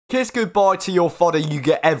Kiss goodbye to your fodder you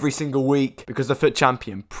get every single week because the FUT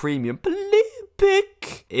Champion Premium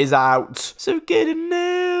Pick is out. So get it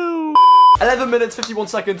now. 11 minutes, 51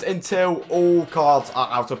 seconds until all cards are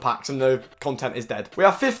out of packs and the content is dead. We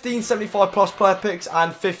have 15 75 plus player picks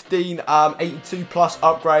and 15 82 plus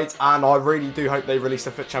upgrades, and I really do hope they release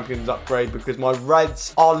the FUT Champions upgrade because my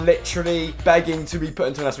Reds are literally begging to be put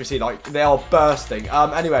into an SBC. Like, they are bursting.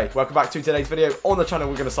 Anyway, welcome back to today's video. On the channel,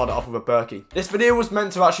 we're going to start it off with a Berkey. This video was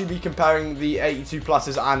meant to actually be comparing the 82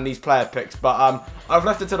 pluses and these player picks, but I've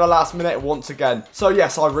left it to the last minute once again. So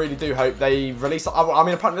yes, I really do hope they release. I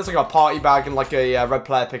mean, apparently there's like a party bag and like a red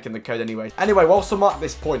player pick in the code anyway. Anyway, whilst I'm at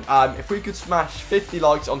this point, if we could smash 50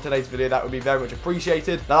 likes on today's video, that would be very much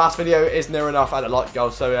appreciated. The last video is near enough at a like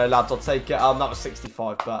goal, so lads, I'll take it. That was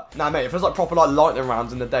 65, but nah, mate, it feels like proper like lightning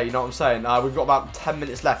rounds in the day. You know what I'm saying? We've got about 10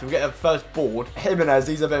 minutes left. If we get the first board, Jimenez,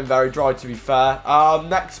 these have been very dry to be fair.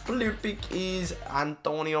 Next blue pick is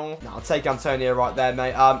Antonio. Now I'll take Antonio right there,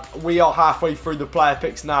 mate. We are halfway through the player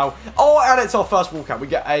picks now. Oh, and it's our first walkout. We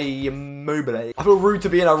get a Mobile. I feel rude to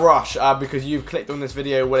be in a rush because you've clicked on this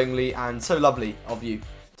video willingly, and so lovely of you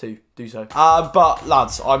to do so. But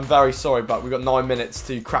lads, I'm very sorry, but we've got 9 minutes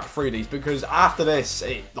to crack through these because after this,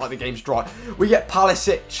 the game's dry. We get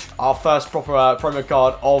Pulisic, our first proper promo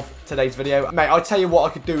card of today's video. Mate, I tell you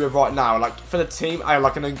what I could do with right now. Like, for the team,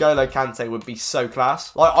 like an N'Golo Kante would be so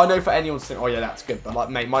class. Like, I know for anyone to think, oh yeah, that's good, but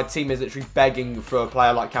like, mate, my team is literally begging for a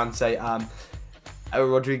player like Kante.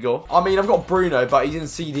 Rodrigo. I mean, I've got Bruno, but he's in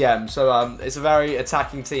CDM, so it's a very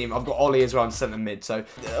attacking team. I've got Ollie as well in centre mid, so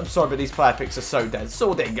I'm sorry, but these player picks are so dead.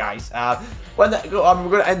 So dead, guys. We're going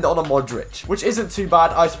to end it on a Modric, which isn't too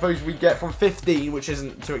bad. I suppose we get from 15, which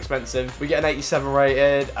isn't too expensive. We get an 87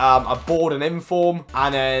 rated, a board and inform,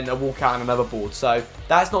 and then a walkout and another board. So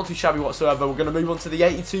that's not too shabby whatsoever. We're going to move on to the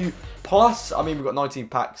 82 plus. I mean, we've got 19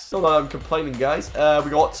 packs. Not that I'm complaining, guys.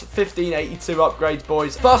 We got 15 82 upgrades,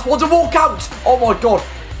 boys. First one's a walkout. Oh my god,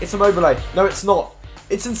 it's a Mobile. No, it's not.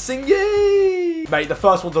 It's Insigne. Mate, the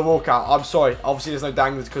first one's a walkout. I'm sorry. Obviously, there's no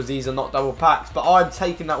danglers because these are not double packs, but I'm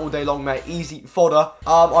taking that all day long, mate. Easy fodder.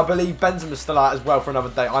 I believe Benzema's still out as well for another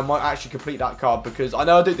day. I might actually complete that card because I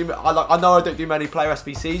know I don't do many player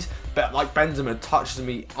SBCs, but like Benzema touches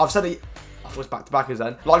me. I've said it. Was back-to-backers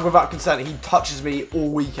then. Like, without consent, he touches me all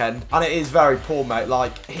weekend, and it is very poor, mate.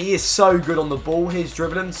 Like, he is so good on the ball. His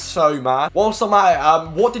dribbling so mad. Whilst I'm at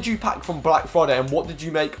it, what did you pack from Black Friday, and what did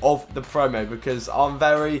you make of the promo? Because I'm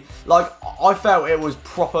very, like, I felt it was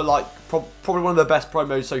proper, like, probably one of the best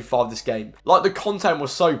promos so far this game. Like, the content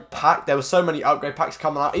was so packed. There were so many upgrade packs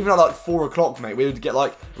coming out. Even at like 4 o'clock, mate, we would get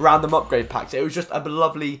like random upgrade packs. It was just a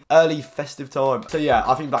lovely early festive time. So yeah,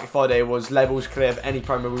 I think Black Friday was levels clear of any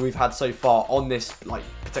promo we've had so far on this like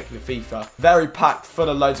particular FIFA. Very packed, full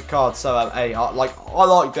of loads of cards. So hey, I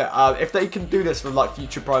liked it. If they can do this with like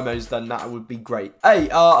future promos, then that would be great. Hey,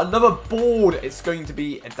 another board. It's going to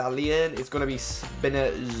be Italian. It's going to be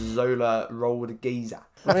Spinazzola Rodriguez.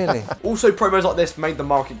 Really? Also, promos like this made the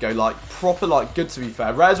market go like proper like good, to be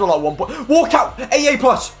fair. Rares were like 1 point. Walkout! 88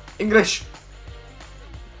 plus! English.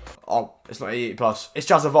 Oh, it's not 88 plus. It's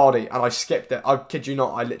Jazzavardi, and I skipped it. I kid you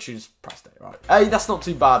not, I literally just pressed it, right? Hey, that's not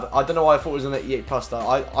too bad. I don't know why I thought it was an 88 plus though.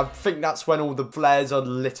 I think that's when all the flares are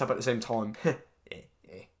lit up at the same time.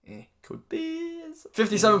 Could be.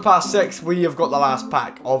 57 past 6, we have got the last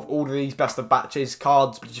pack of all of these best of batches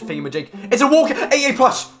cards. Thingamajig. It's a walkout! 88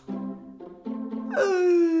 plus!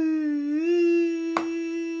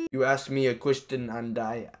 You asked me a question and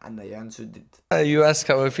I answered it. You asked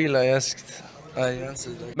how I feel, I answered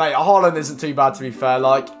it. Mate, a Haaland isn't too bad, to be fair.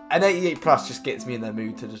 Like, an 88 plus just gets me in the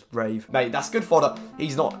mood to just rave. Mate, that's good fodder.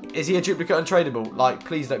 He's not. Is he a duplicate untradeable? Like,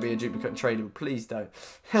 please don't be a duplicate untradeable. Please don't.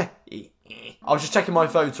 I was just checking my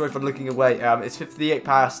phone. Sorry for looking away. It's 58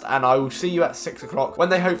 past, and I will see you at 6 o'clock when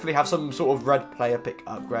they hopefully have some sort of red player pick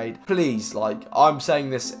upgrade. Please, like, I'm saying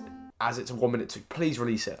this as it's 1 minute to. Please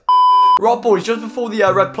release it. Right, boys, just before the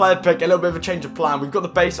red player pick, a little bit of a change of plan. We've got the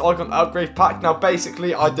base icon upgrade pack. Now,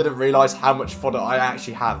 basically, I didn't realise how much fodder I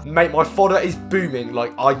actually have. Mate, my fodder is booming.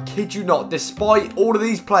 Like, I kid you not. Despite all of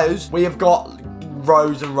these players, we have got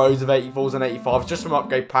rows and rows of 84s and 85s just from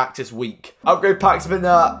upgrade packs this week. Upgrade packs have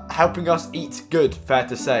been helping us eat good, fair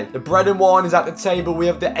to say. The bread and wine is at the table. We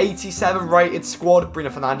have the 87 rated squad. Bruno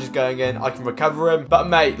Fernandes going in. I can recover him. But,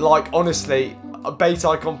 mate, like, honestly, a base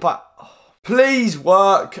icon pack. Please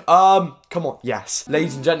work. Come on. Yes.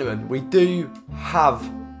 Ladies and gentlemen, we do have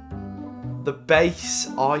the base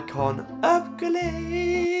icon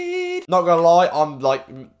upgrade. Not gonna lie, I'm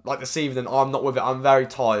like this evening, I'm not with it. I'm very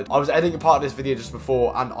tired. I was editing part of this video just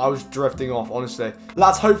before and I was drifting off, honestly.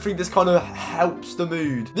 Lads, hopefully this kind of helps the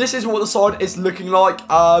mood. This is what the side is looking like.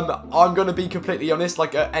 I'm gonna be completely honest,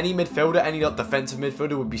 like any midfielder, any like defensive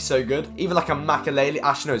midfielder would be so good. Even like a Makalele,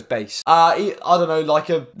 actually no, it's base. I don't know, like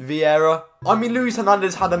a Vieira. I mean, Luis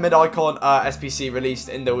Hernandez had a mid-icon SPC released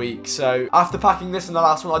in the week, so after packing this in the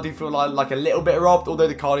last one, I do feel like a little bit robbed, although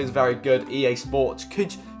the card is very good. EA Sports,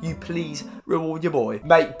 could you please reward your boy?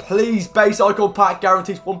 Mate, please, base icon pack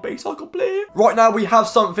guarantees one base icon player. Right now, we have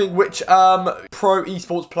something which pro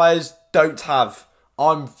esports players don't have.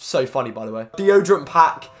 I'm so funny, by the way. Deodorant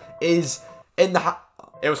pack is in the...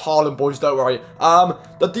 It was Haaland, boys, don't worry.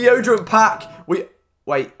 The deodorant pack,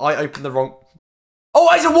 Wait, I opened the wrong... Oh,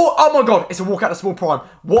 it's a walk. Oh my god, it's a walk out of small prime.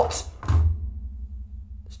 What?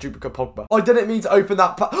 Stupid Pogba. I didn't mean to open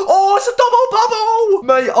that pack. Oh, it's a double bubble!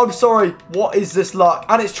 Mate, I'm sorry. What is this luck?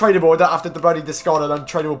 And it's tradable. I don't have to bloody discard an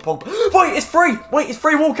untradeable Pogba. Wait, it's free. Wait, it's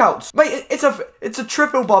free walkouts. Mate, it's a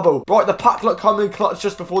triple bubble. Right, the pack luck coming in clutch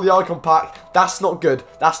just before the icon pack. That's not good.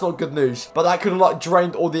 That's not good news. But that could have like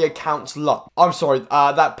drained all the account's luck. I'm sorry.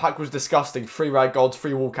 That pack was disgusting. 3 rare gods,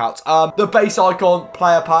 3 walkouts. The base icon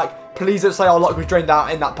player pack. Please don't say our luck was drained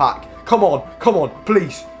out in that pack. Come on,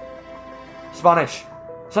 please. Spanish.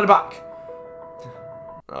 Send it back.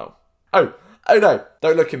 Oh. Oh no.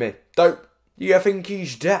 Don't look at me. Don't. You think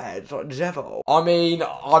he's dead? Like the devil. I mean,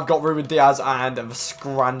 I've got Ruben Diaz and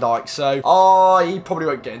Scrandike, so he probably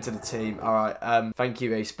won't get into the team. Alright, thank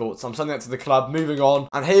you, EA Sports. I'm sending that to the club. Moving on.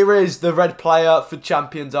 And here is the red player for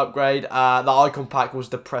Champions upgrade. The icon pack was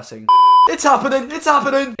depressing. It's happening. It's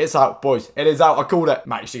happening. It's out, boys. It is out. I called it.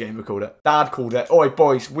 Match the Gamer called it. Dad called it. Oi,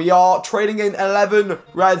 boys. We are trading in 11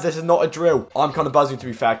 reds. This is not a drill. I'm kind of buzzing, to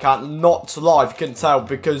be fair. Can't not lie, if you couldn't tell,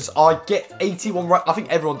 because I get 81 reds. I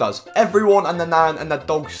think everyone does. Everyone and the Nan and the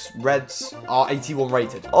Dogs reds are 81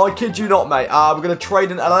 rated. I kid you not, mate. We're going to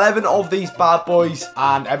trade in 11 of these bad boys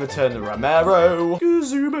and Everton Romero.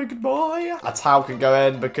 Zuma, goodbye. A Tau can go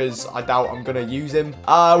in because I doubt I'm going to use him.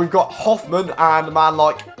 We've got Hoffman and a man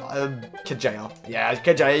like... Kajaya. Yeah,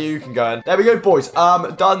 Kajaya, you can go in. There we go, boys.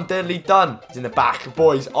 Done, diddly done. He's in the back,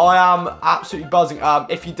 boys. I am absolutely buzzing.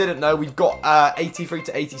 If you didn't know, we've got 83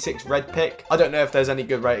 to 86 red pick. I don't know if there's any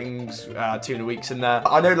good ratings 2 in the weeks in there.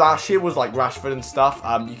 I know last year was like Rashford and stuff.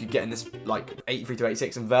 You could get in this like 83 to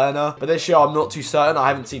 86 and Werner. But this year, I'm not too certain. I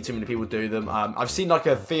haven't seen too many people do them. I've seen like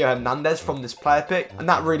a Theo Hernandez from this player pick. And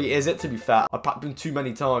that really is it, to be fair. I packed him too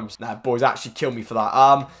many times. Nah, boys, actually kill me for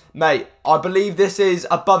that. Mate, I believe this is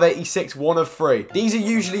above 86, 1 of 3. These are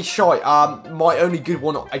usually shite. My only good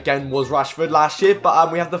one, again, was Rashford last year.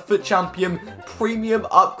 But we have the FUT Champion Premium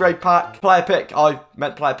Upgrade Pack. Player pick. I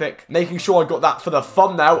meant player pick. Making sure I got that for the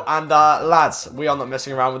thumbnail. And, lads, we are not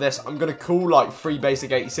messing around with this. I'm going to call, like, 3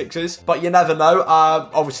 basic 86s. But you never know.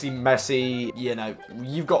 Obviously, Messi, you know,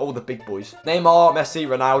 you've got all the big boys. Neymar, Messi,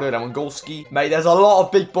 Ronaldo, Lewandowski. Mate, there's a lot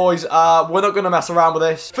of big boys. We're not going to mess around with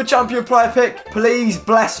this. FUT Champion player pick, please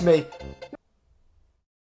bless me.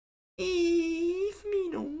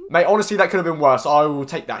 Mate, honestly, that could have been worse. I will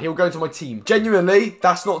take that. He'll go into my team. Genuinely,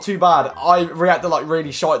 that's not too bad. I reacted like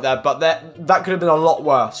really shite there, but that could have been a lot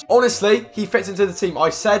worse. Honestly, he fits into the team. I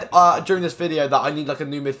said during this video that I need like a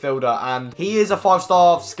new midfielder, and he is a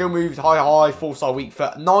 5-star, skill moves, high, 4-star, weak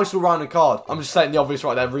foot. Nice all-rounded card. I'm just saying the obvious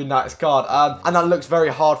right there, reading that his card. And that looks very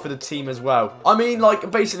hard for the team as well. I mean,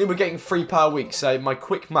 like, basically, we're getting 3 per week, so my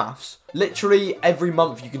quick maths. Literally every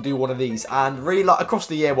month you can do one of these, and really like across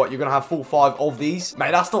the year, what, you're gonna have 4 or 5 of these.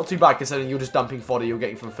 Mate, that's not too bad considering you're just dumping fodder you're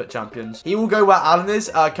getting from FUT Champions. He will go where Alan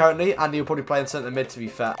is currently, and he'll probably play in centre mid, to be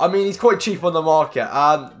fair. I mean, he's quite cheap on the market.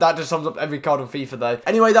 That just sums up every card on FIFA though.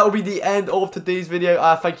 Anyway, that will be the end of today's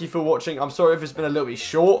video. Thank you for watching. I'm sorry if it's been a little bit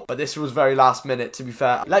short, but this was very last minute, to be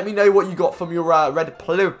fair. Let me know what you got from your red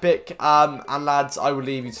player pick, and lads, I will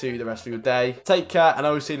leave you to the rest of your day. Take care, and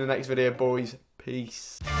I will see you in the next video, boys.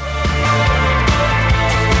 Peace.